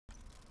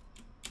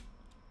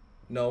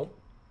No.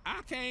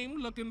 I came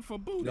looking for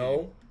booty.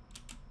 No.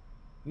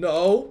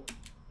 No.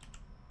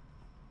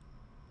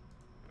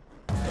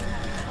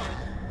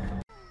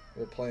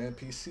 We're playing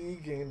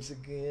PC games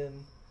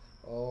again.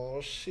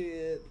 Oh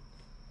shit.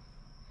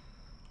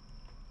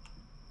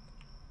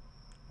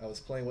 I was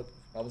playing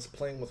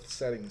with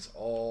settings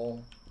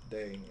all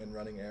day and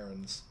running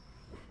errands.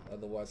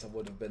 Otherwise I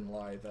would have been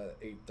live at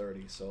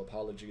 8:30, so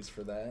apologies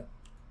for that.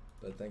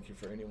 But thank you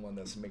for anyone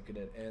that's making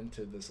it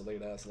into this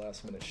late ass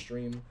last minute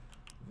stream.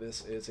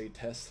 This is a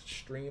test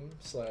stream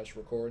 /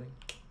 recording.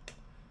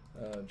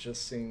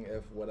 Just seeing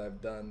if what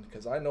I've done,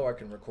 because I know I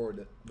can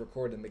record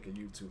and make a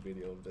YouTube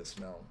video of this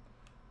now.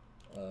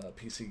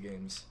 PC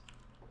games.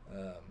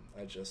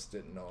 I just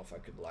didn't know if I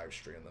could live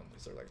stream them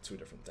because they're like two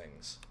different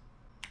things.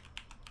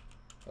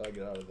 How do I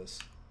get out of this?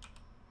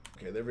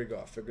 Okay, there we go.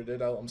 I figured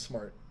it out. I'm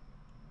smart.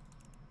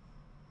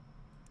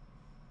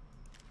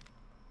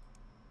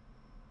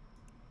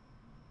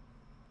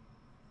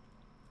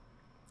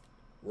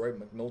 Roy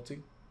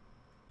McNulty.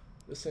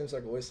 This seems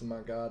like a waste of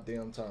my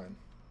goddamn time.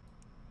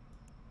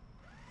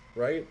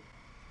 Right?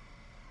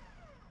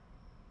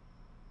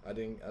 I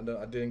didn't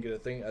get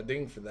a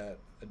ding for that.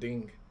 A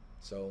ding.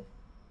 So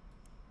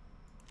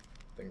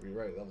I think you're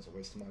right. That was a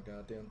waste of my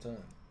goddamn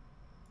time.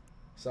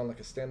 Sound like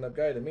a stand-up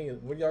guy to me.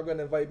 When y'all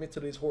gonna invite me to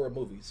these horror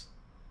movies?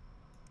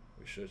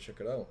 We should check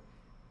it out.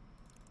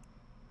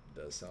 It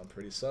does sound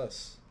pretty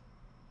sus.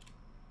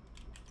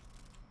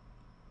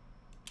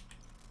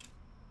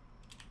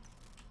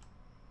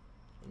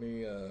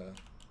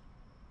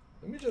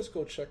 Let me just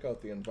go check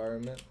out the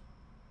environment.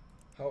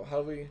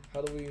 How do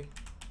we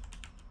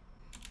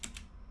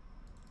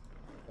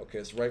Okay,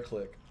 it's right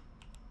click.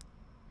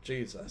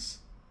 Jesus.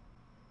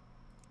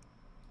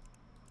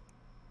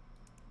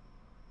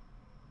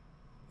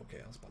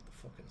 Okay, I was about to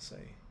fucking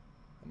say,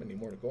 how many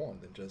more to go on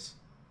than just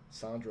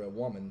Sandra, a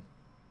woman?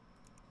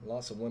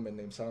 Lots of women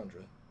named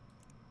Sandra.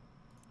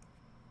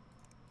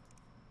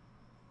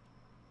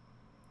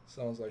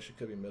 Sounds like she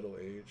could be middle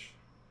age.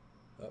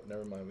 Oh,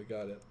 never mind, we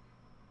got it.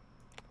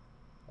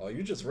 Oh,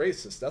 you just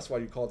racist. That's why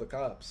you call the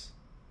cops.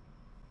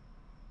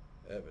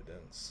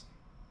 Evidence.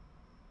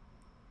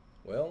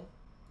 Well,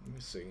 let me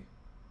see.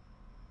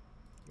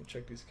 Let me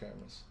check these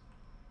cameras.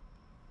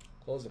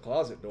 Close the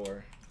closet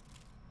door.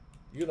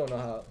 You don't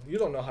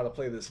know how to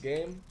play this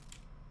game?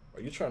 Or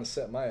are you trying to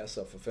set my ass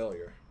up for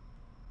failure?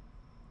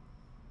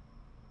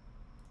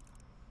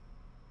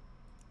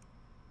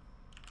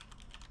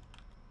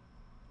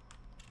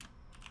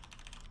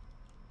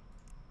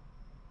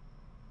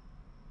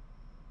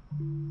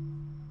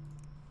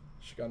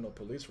 She got no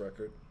police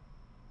record.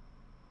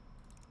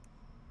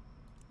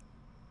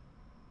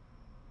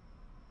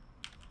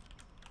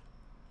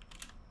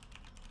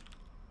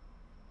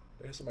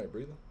 There's somebody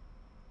breathing.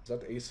 Is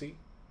that the AC?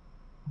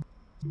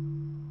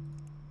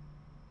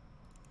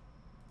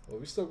 Well,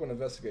 we're still going to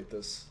investigate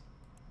this.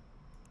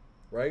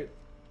 Right?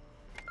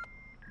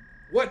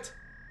 What?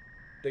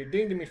 They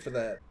dinged me for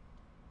that.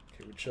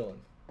 Okay, we're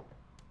chilling.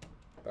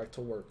 Back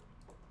to work.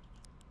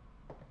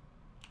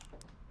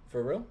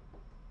 For real?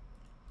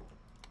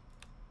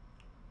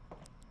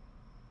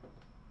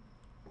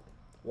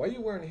 Why are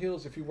you wearing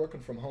heels if you're working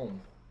from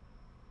home?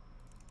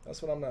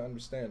 That's what I'm not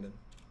understanding.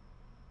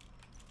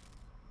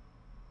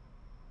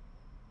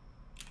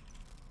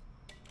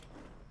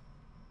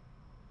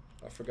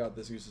 I forgot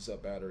this uses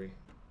up battery.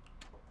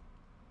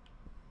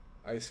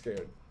 I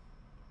scared.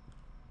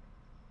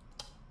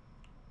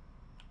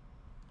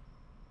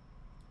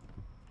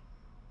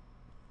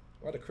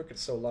 Why the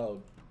cricket's so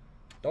loud?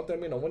 Don't that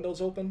mean the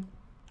window's open?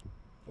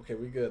 Okay,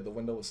 we good. The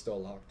window is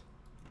still locked.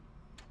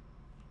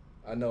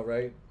 I know,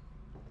 right?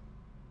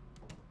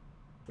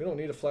 We don't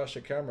need to flash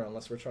the camera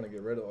unless we're trying to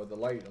get rid of, or the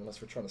light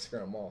unless we're trying to scare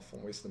them off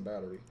from wasting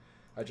battery.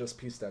 I just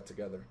pieced that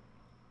together.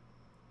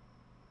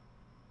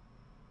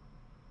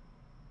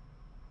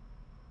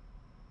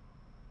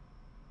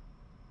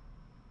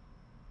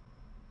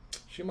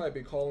 She might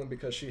be calling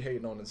because she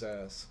hating on his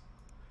ass.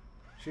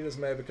 She just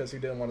mad because he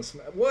didn't want to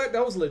smash. What?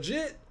 That was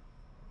legit?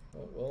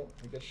 Oh, well,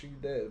 I guess she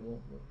dead.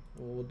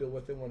 We'll deal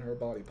with it when her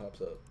body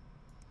pops up.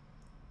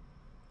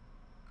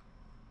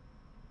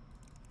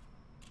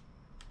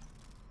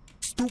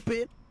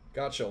 Stupid.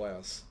 Got your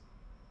ass.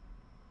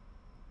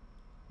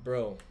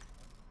 Bro,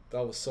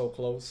 that was so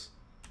close.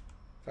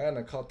 If I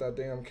hadn't caught that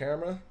damn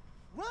camera.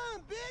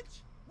 Run, bitch!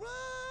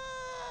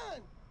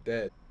 Run!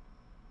 Dead.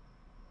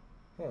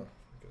 Huh.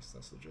 I guess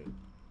that's legit.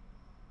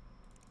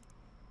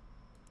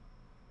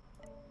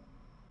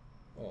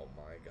 Oh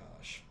my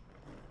gosh.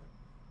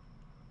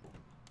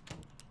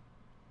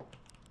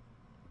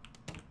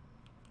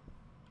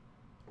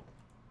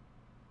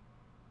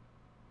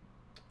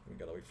 We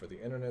gotta wait for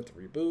the internet to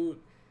reboot.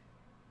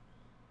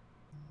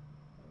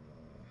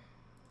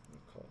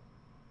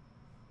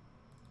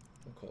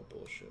 We'll call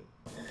bullshit.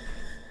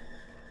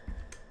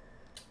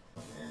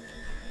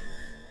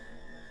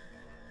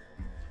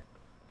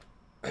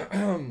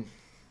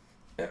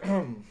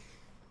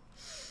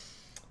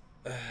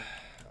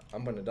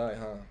 I'm gonna die,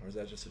 huh? Or is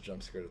that just a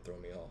jump scare to throw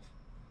me off?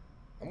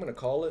 I'm gonna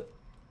call it.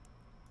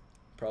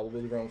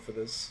 Probably wrong for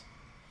this.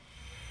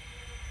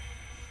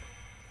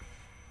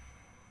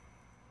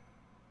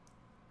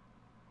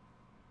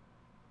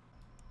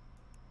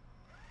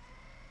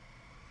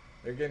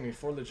 They gave me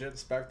 4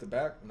 legits back to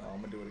back. No,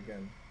 I'm gonna do it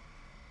again.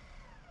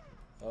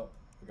 Oh,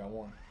 we got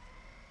one.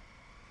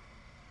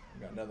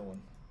 We got another one.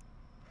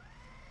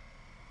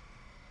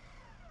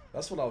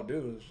 That's what I'll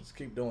do, is just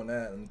keep doing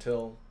that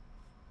until,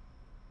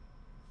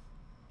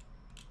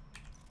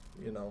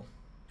 you know,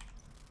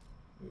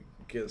 we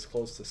get as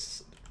close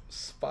to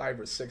 5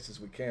 or 6 as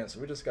we can. So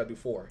we just gotta do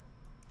 4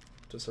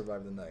 to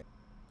survive the night.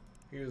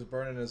 He was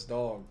burning his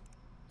dog,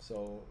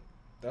 so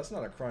that's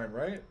not a crime,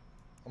 right?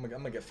 I'm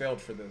gonna get failed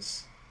for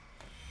this.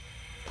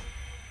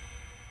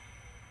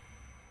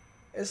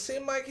 It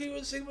seemed like he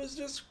was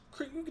just,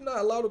 you're not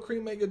allowed to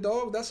cremate your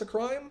dog. That's a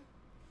crime.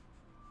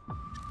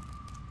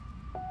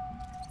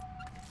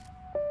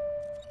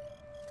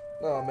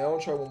 Nah, man,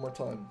 I'll try one more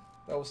time.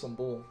 That was some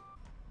bull.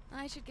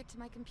 I should get to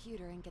my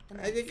computer and get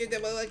the I didn't get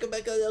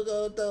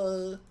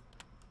that.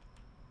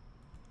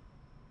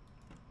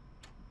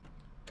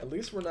 At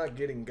least we're not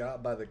getting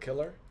got by the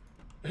killer.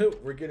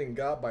 We're getting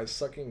got by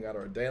sucking at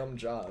our damn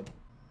job.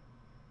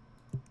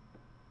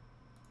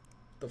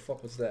 The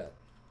fuck was that?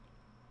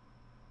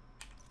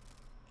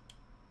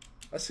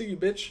 I see you,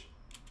 bitch.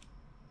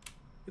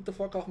 Get the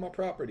fuck off my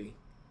property.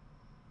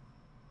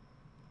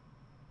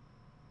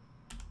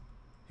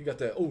 You got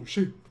that? Oh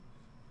shit!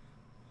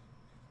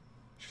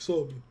 She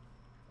saw me.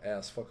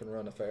 Ass fucking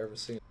run if I ever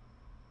seen it.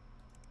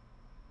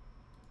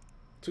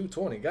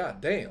 220.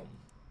 God damn.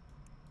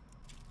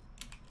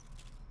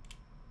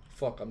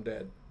 Fuck, I'm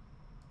dead.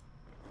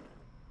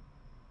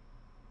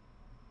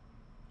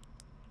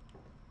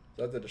 Is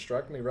that to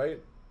distract me,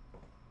 right?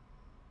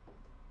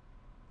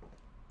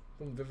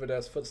 Some vivid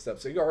ass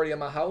footsteps. Are you already in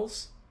my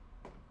house?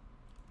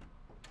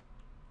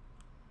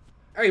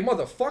 Hey,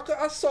 motherfucker,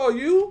 I saw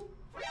you.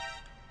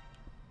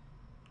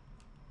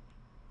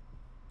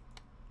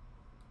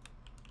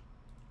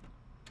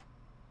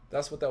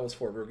 That's what that was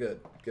for. We're good.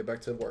 Get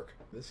back to work.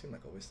 This seemed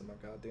like a waste of my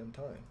goddamn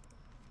time.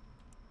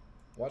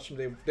 Watch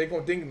them. They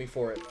gonna ding me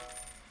for it.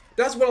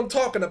 That's what I'm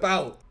talking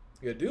about.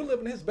 Yeah, dude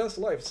living his best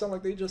life. Sound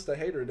like they just a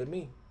hater to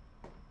me.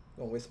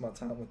 Gonna waste my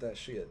time with that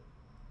shit.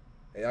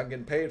 Hey, I'm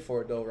getting paid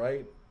for it though,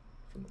 right?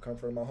 From the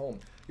comfort of my home.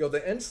 Yo,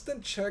 the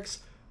instant checks,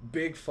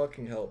 big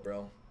fucking help,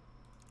 bro.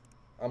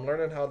 I'm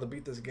learning how to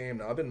beat this game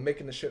now. I've been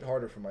making the shit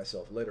harder for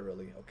myself,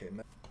 literally. Okay,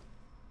 man.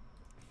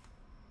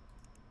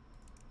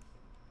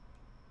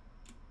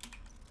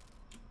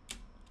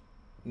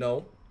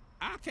 No.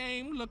 I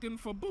came looking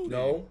for booty.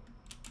 No.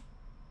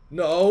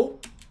 No.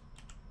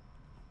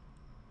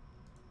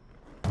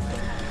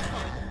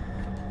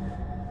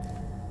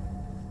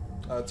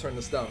 I'll turn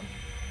this down.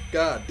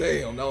 God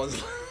damn, that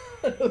was,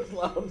 that was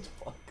loud as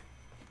fuck.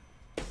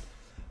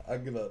 I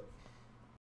give up.